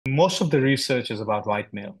most of the research is about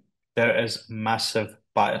white male. There is massive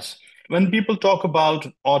bias. When people talk about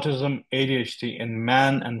autism, ADHD in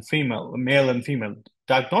man and female, male and female,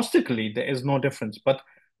 diagnostically, there is no difference. But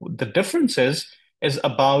the difference is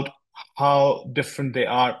about how different they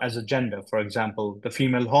are as a gender. For example, the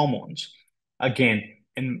female hormones. Again,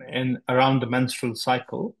 in around the menstrual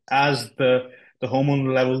cycle, as the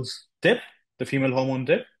hormone levels dip, the female hormone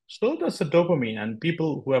dip, so does the dopamine. And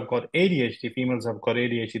people who have got ADHD, females have got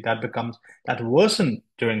ADHD, that worsen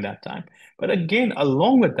during that time. But again,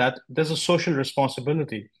 along with that, there's a social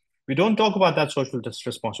responsibility. We don't talk about that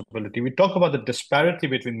responsibility. We talk about the disparity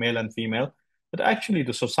between male and female, but actually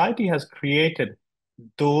the society has created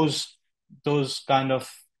those those kind of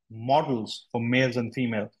models for males and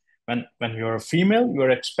females. When you're a female,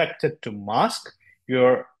 you're expected to mask,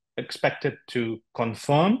 you're expected to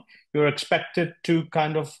conform, you're expected to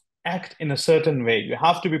kind of act in a certain way. You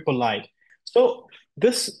have to be polite. So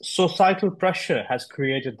this societal pressure has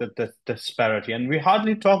created the disparity, and we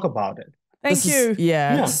hardly talk about it. Thank you.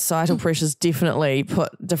 Yeah, Yeah. societal pressures definitely put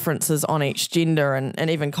differences on each gender and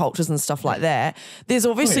even cultures and stuff like that. There's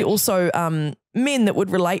obviously yes. also men that would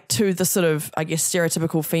relate to the sort of, I guess,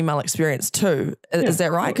 stereotypical female experience too. Is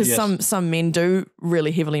that right? Because yes. some men do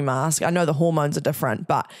really heavily mask. I know the hormones are different,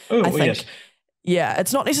 but I think, yes. yeah,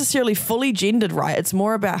 it's not necessarily fully gendered, right? It's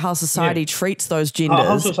more about how society treats those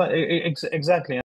genders. Exactly.